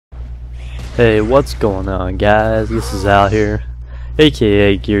Hey, what's going on, guys? This is Al here,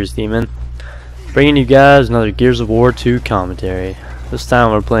 aka Gears Demon, bringing you guys another Gears of War 2 commentary. This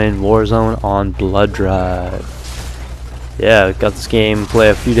time we're playing Warzone on Blood Drive. Yeah, got this game play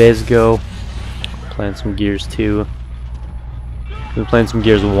a few days ago. Playing some Gears 2. Been playing some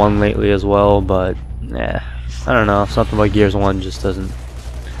Gears 1 lately as well, but I don't know. Something about Gears 1 just doesn't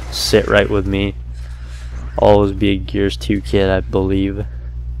sit right with me. I'll always be a Gears 2 kid, I believe.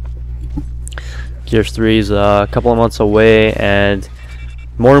 Gears 3 is a couple of months away, and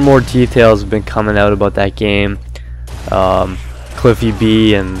more details have been coming out about that game. Cliffy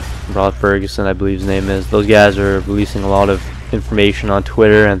B and Rod Ferguson, I believe his name is, those guys are releasing a lot of information on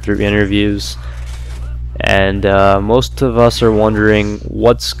Twitter and through interviews, and most of us are wondering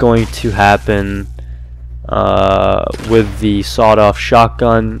what's going to happen with the sawed-off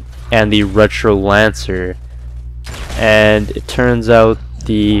shotgun and the Retro Lancer. And it turns out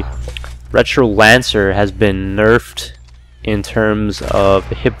the Retro Lancer has been nerfed in terms of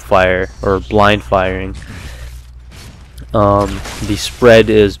hip fire or blind firing. The spread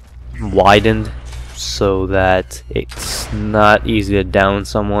is widened so that it's not easy to down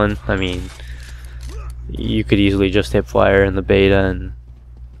someone. I mean, you could easily just hip fire in the beta and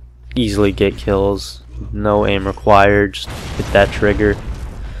easily get kills. No aim required, just hit that trigger.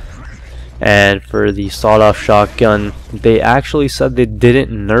 And for the sawed-off shotgun, they actually said they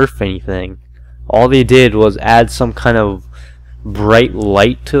didn't nerf anything. All they did was add some kind of bright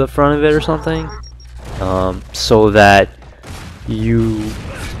light to the front of it or something, so that you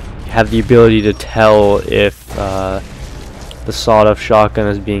have the ability to tell if the sawed-off shotgun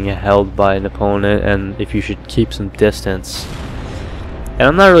is being held by an opponent and if you should keep some distance. And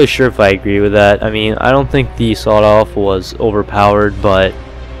I'm not really sure if I agree with that. I mean, I don't think the sawed-off was overpowered, but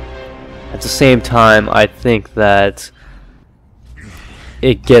at the same time, I think that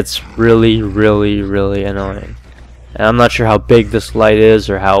it gets really annoying. And I'm not sure how big this light is,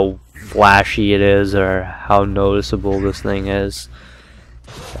 or how flashy it is, or how noticeable this thing is.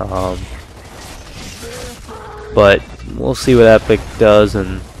 But we'll see what Epic does,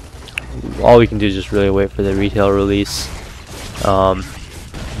 and all we can do is just really wait for the retail release.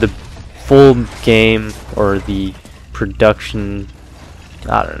 The full game, or the production,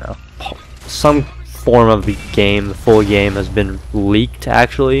 I don't know, some form of the game, the full game, has been leaked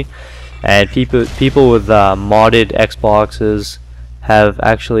actually, and people with modded Xboxes have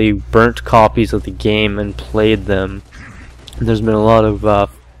actually burnt copies of the game and played them. There's been a lot of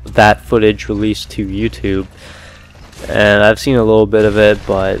that footage released to YouTube, and I've seen a little bit of it,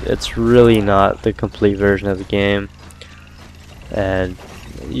 but it's really not the complete version of the game, and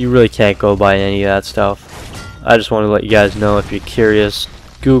you really can't go by any of that stuff. I just want to let you guys know, if you're curious,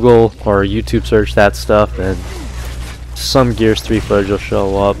 Google or YouTube search that stuff, and some Gears 3 footage will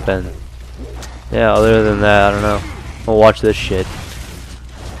show up. And yeah, other than that, I don't know. I'll watch this shit.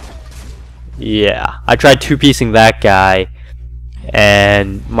 Yeah, I tried two-piecing that guy,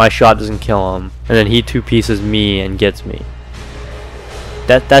 and my shot doesn't kill him, and then he two-pieces me and gets me.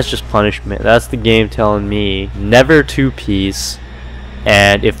 That's just punishment. That's the game telling me never two-piece,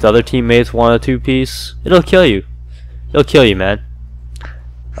 and if the other teammates want a two-piece, it'll kill you. It'll kill you, man.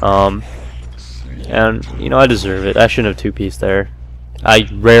 And you know, I deserve it. I shouldn't have two-piece there. I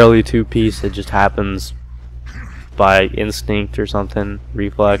rarely two-piece. It just happens by instinct or something,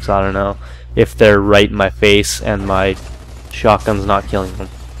 reflex, I don't know, if they're right in my face and my shotgun's not killing them.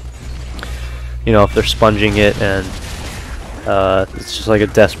 You know, if they're sponging it and it's just like a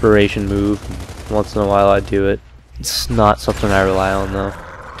desperation move. Once in a while I do it. It's not something I rely on though.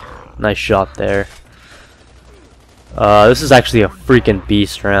 Nice shot there. This is actually a freaking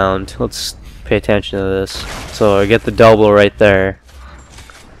beast round. Let's pay attention to this. So I get the double right there.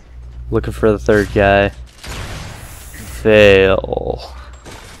 Looking for the third guy. Fail.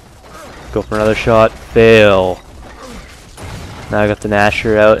 Go for another shot. Fail. Now I got the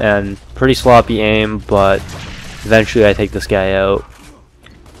Nasher out, and pretty sloppy aim, but eventually I take this guy out.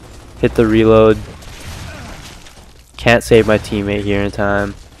 Hit the reload. Can't save my teammate here in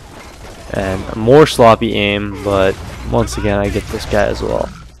time. And more sloppy aim, but once again I get this guy as well.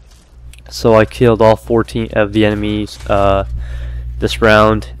 So I killed all 14 of the enemies this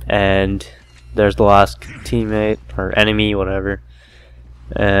round, and there's the last teammate, or enemy, whatever.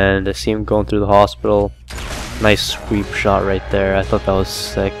 And I see him going through the hospital. Nice sweep shot right there. I thought that was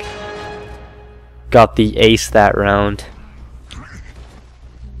sick. Got the ace that round.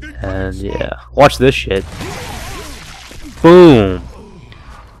 And yeah, watch this shit. Boom!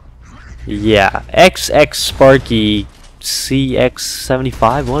 Yeah, XX Sparky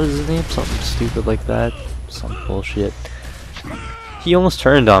CX75, what is his name? Something stupid like that. Some bullshit. He almost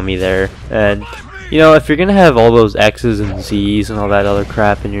turned on me there. And, you know, if you're gonna have all those X's and Z's and all that other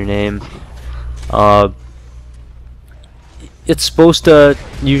crap in your name, it's supposed to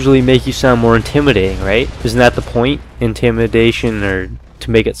usually make you sound more intimidating, right? Isn't that the point? Intimidation, or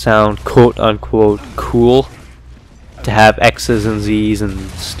to make it sound quote-unquote cool? To have X's and Z's and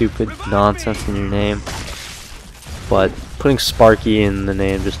stupid nonsense in your name. But putting Sparky in the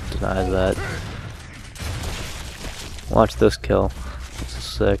name just denies that. Watch this kill. This is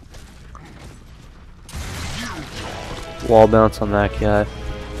sick. Wall bounce on that guy.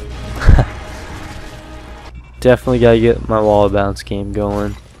 Definitely gotta get my wall bounce game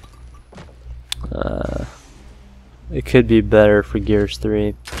going. It could be better for Gears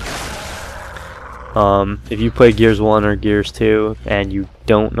 3. If you play Gears 1 or Gears 2 and you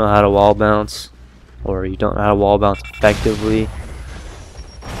don't know how to wall bounce, or you don't know how to wall bounce effectively,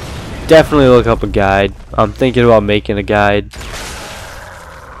 definitely look up a guide. I'm thinking about making a guide.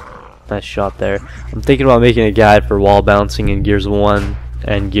 Nice shot there. I'm thinking about making a guide for wall bouncing in Gears 1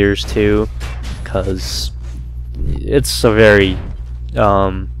 and Gears 2, because it's a very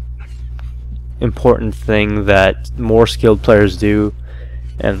important thing that more skilled players do,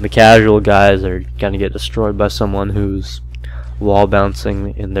 and the casual guys are gonna get destroyed by someone who's wall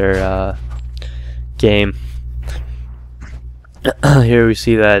bouncing in their game. Here we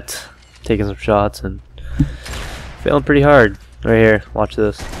see that taking some shots and failing pretty hard. Right here, watch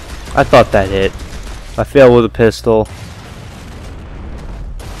this. I thought that hit. I failed with a pistol.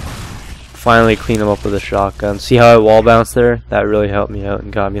 Finally clean him up with a shotgun. See how I wall bounced there? That really helped me out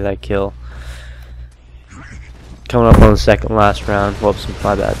and got me that kill. Coming up on the second last round. Whoops,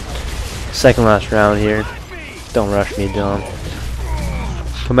 my bad. Second last round here. Don't rush me, John.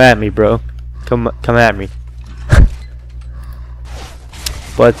 Come at me, bro. Come at me.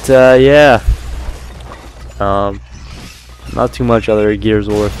 But yeah. Not too much other Gears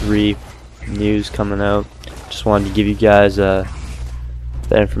of War 3 news coming out. Just wanted to give you guys the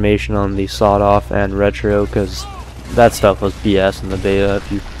information on the sawed off and retro, because that stuff was BS in the beta.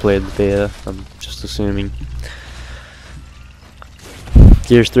 If you played the beta, I'm just assuming.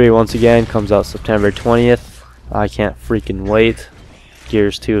 Gears 3 once again comes out September 20th. I can't freaking wait.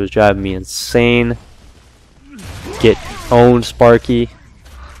 Gears 2 is driving me insane. Get owned, Sparky.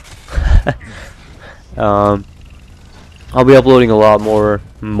 I'll be uploading a lot more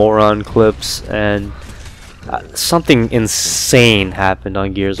moron clips, and something insane happened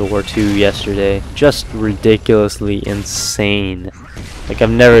on Gears of War 2 yesterday. Just ridiculously insane. Like, I've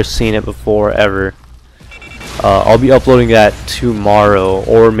never seen it before, ever. I'll be uploading that tomorrow,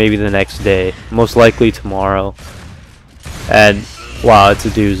 or maybe the next day. Most likely tomorrow. And, wow, it's a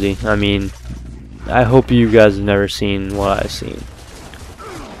doozy. I mean, I hope you guys have never seen what I've seen.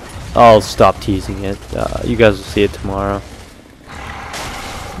 I'll stop teasing it. You guys will see it tomorrow.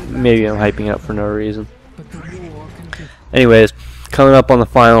 Maybe I'm hyping it up for no reason. Anyways, coming up on the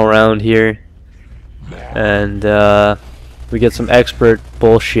final round here. And we get some expert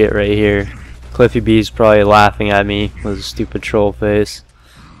bullshit right here. Cliffy B's probably laughing at me with his stupid troll face.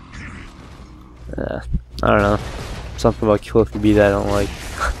 I don't know. Something about Cliffy B that I don't like.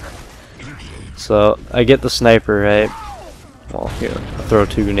 So, I get the sniper, right? Well, here, I'll throw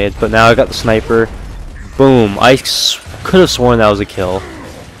 2 grenades, but now I got the sniper. Boom. I could have sworn that was a kill.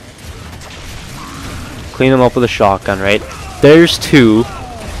 Clean him up with a shotgun, right? There's 2.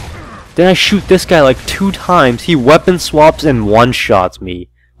 Then I shoot this guy like 2 times. He weapon swaps and one-shots me.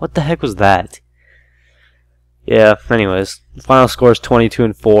 What the heck was that? Yeah, anyways. The final score is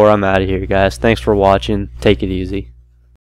 22-4. I'm out of here, guys. Thanks for watching. Take it easy.